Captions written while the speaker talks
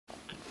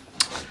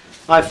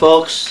Hi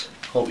folks,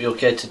 hope you're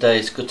okay today.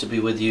 It's good to be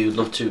with you.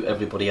 Love to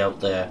everybody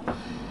out there.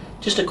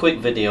 Just a quick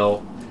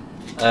video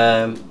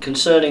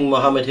concerning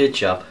Mohammed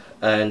Hijab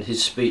and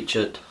his speech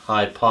at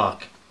Hyde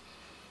Park.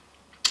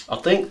 I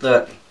think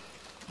that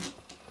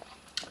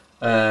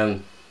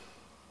I've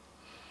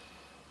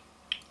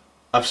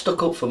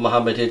stuck up for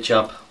Mohammed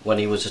Hijab when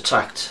he was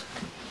attacked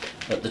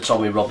at the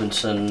Tommy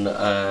Robinson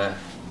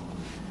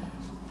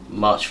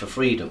March for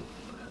Freedom.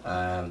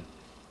 But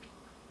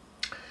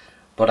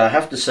I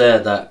have to say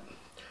that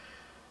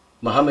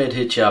Mohammed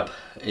Hijab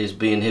is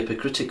being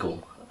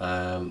hypocritical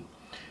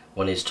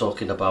when he's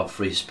talking about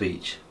free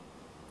speech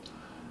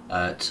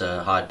at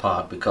Hyde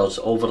Park, because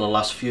over the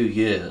last few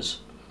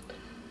years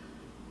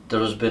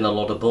there has been a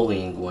lot of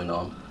bullying going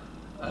on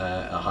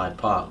at Hyde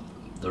Park.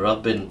 There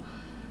have been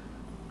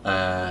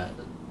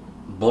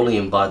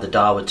bullying by the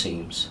Dawah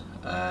teams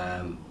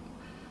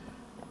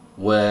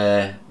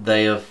where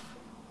they have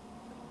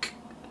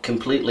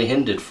completely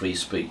hindered free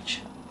speech.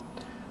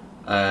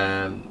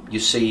 You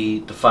see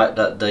the fact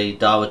that the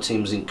Dawah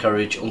teams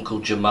encourage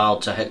Uncle Jamal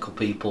to heckle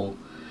people,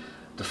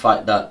 the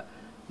fact that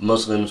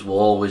Muslims will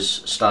always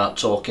start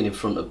talking in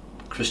front of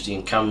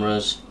Christian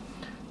cameras,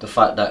 the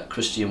fact that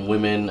Christian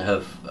women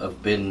have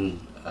been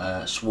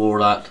swore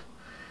at,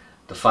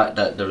 the fact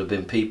that there have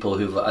been people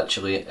who've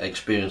actually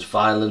experienced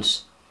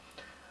violence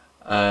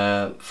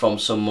from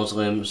some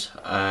Muslims,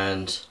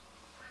 and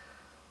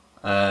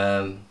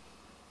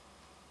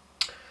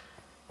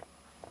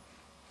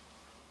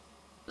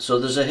so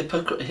there's a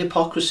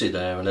hypocrisy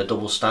there and a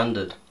double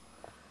standard.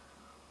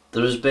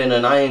 There has been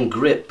an iron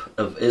grip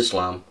of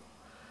Islam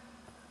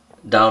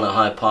down at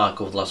Hyde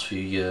Park over the last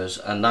few years,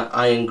 and that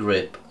iron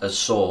grip has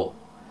sought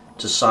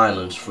to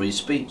silence free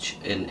speech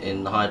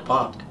in Hyde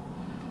Park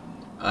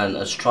and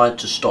has tried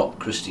to stop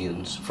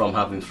Christians from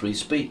having free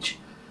speech.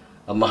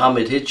 And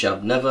Mohammed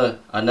Hijab,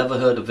 I never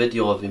heard a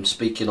video of him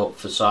speaking up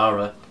for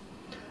Sarah.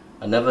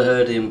 I never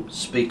heard him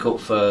speak up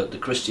for the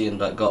Christian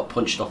that got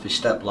punched off his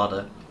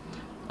stepladder.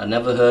 I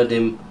never heard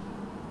him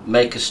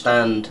make a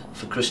stand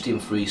for Christian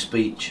free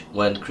speech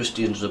when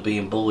Christians are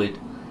being bullied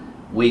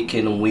week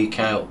in and week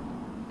out,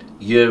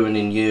 year in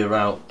and year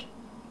out.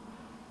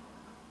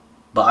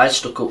 But I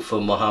stuck up for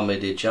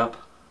Mohammed Hijab.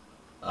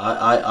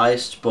 I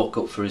spoke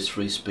up for his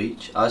free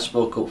speech. I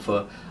spoke up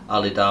for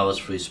Ali Dawah's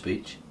free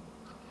speech.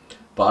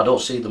 But I don't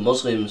see the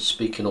Muslims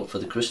speaking up for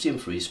the Christian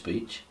free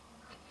speech.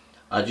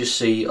 I just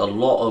see a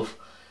lot of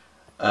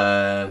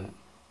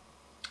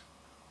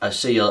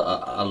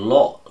a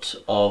lot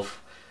of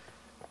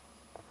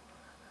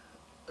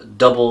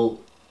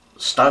double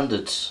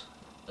standards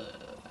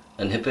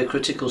and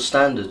hypocritical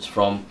standards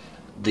from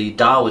the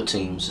Dawah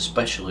teams,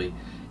 especially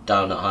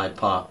down at Hyde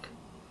Park.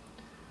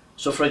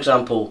 So for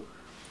example,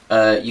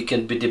 you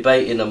can be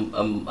debating a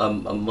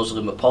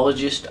Muslim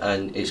apologist,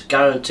 and it's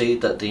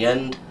guaranteed that at the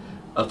end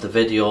of the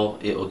video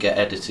it will get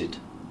edited.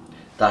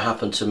 That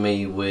happened to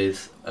me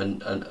with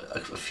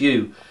a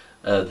few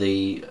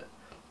the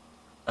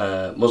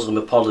Muslim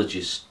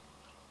apologists.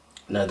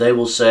 Now they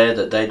will say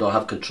that they don't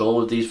have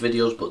control of these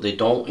videos, but they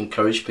don't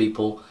encourage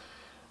people,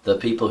 the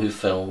people who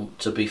film,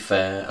 to be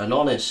fair and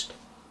honest.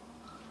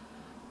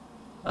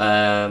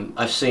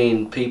 I've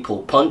seen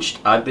people punched.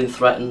 I've been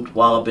threatened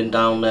while I've been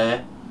down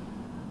there.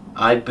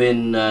 I've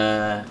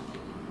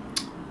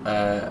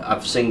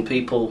seen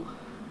people.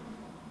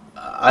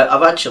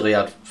 I've actually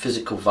had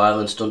physical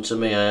violence done to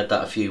me. I had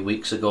that a few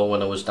weeks ago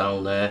when I was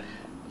down there.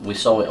 We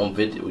saw it on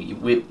video.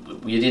 We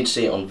didn't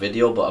see it on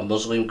video, but a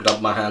Muslim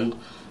grabbed my hand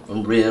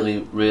and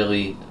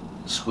really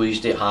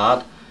squeezed it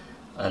hard,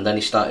 and then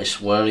he started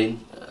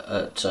swearing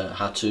at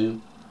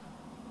Hatu.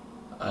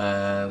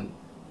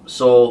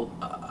 So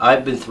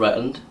I've been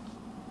threatened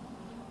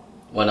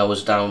when I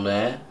was down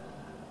there.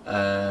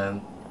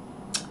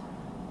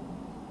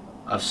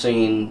 I've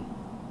seen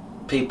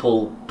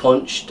people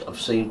punched. I've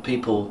seen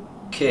people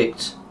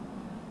kicked.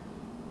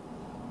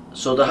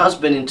 So there has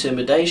been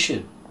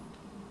intimidation.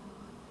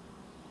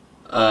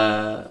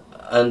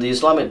 And the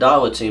Islamic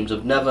Dawah teams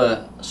have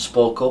never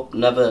spoke up,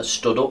 never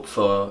stood up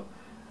for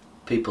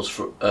people's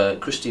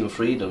Christian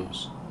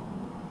freedoms.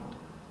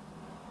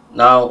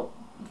 Now,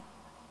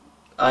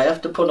 I have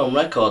to put on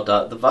record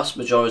that the vast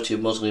majority of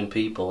Muslim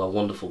people are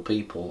wonderful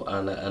people,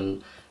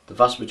 and the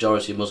vast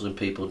majority of Muslim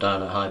people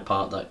down at Hyde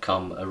Park that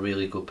come are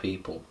really good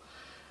people.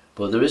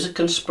 But there is a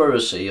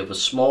conspiracy of a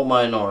small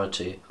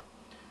minority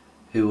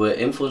who were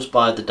influenced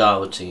by the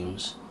Dawah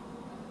teams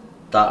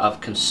that have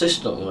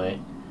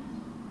consistently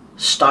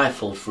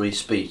stifle free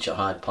speech at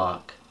Hyde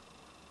Park,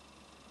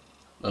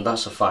 and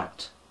that's a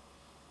fact.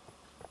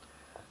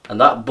 And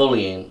that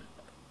bullying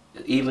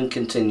even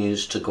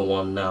continues to go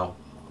on now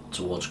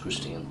towards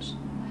Christians.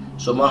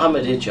 So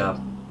Mohammed Hijab,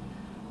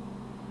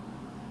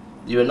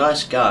 you're a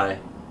nice guy,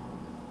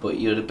 but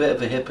you're a bit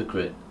of a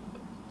hypocrite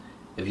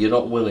if you're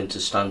not willing to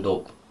stand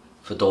up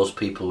for those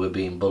people who are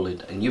being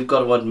bullied. And you've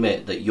got to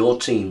admit that your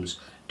teams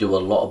do a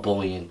lot of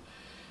bullying.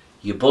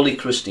 You bully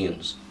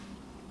Christians.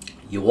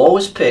 You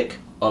always pick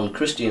on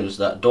Christians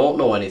that don't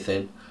know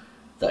anything,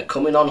 that are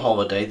coming on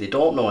holiday, they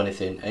don't know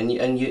anything, and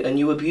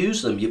you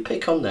abuse them, you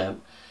pick on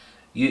them,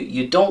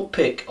 You don't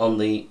pick on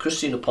the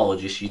Christian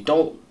apologists. You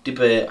don't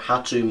debate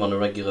Hatum on a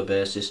regular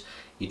basis.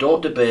 You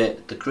don't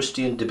debate the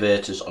Christian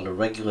debaters on a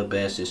regular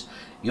basis.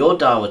 Your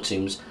dawah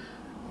teams,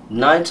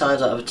 9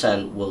 times out of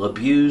 10, will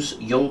abuse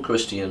young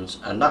Christians,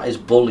 and that is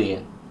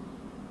bullying.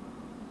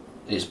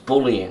 It's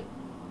bullying.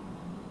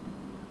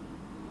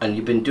 And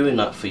you've been doing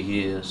that for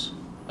years,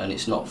 and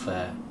it's not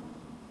fair.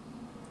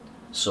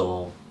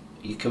 So,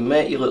 you can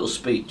make your little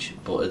speech,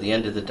 but at the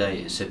end of the day,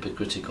 it's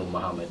hypocritical,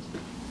 Mohammed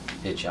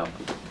Hijab.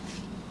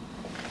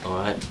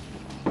 Alright?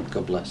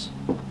 God bless.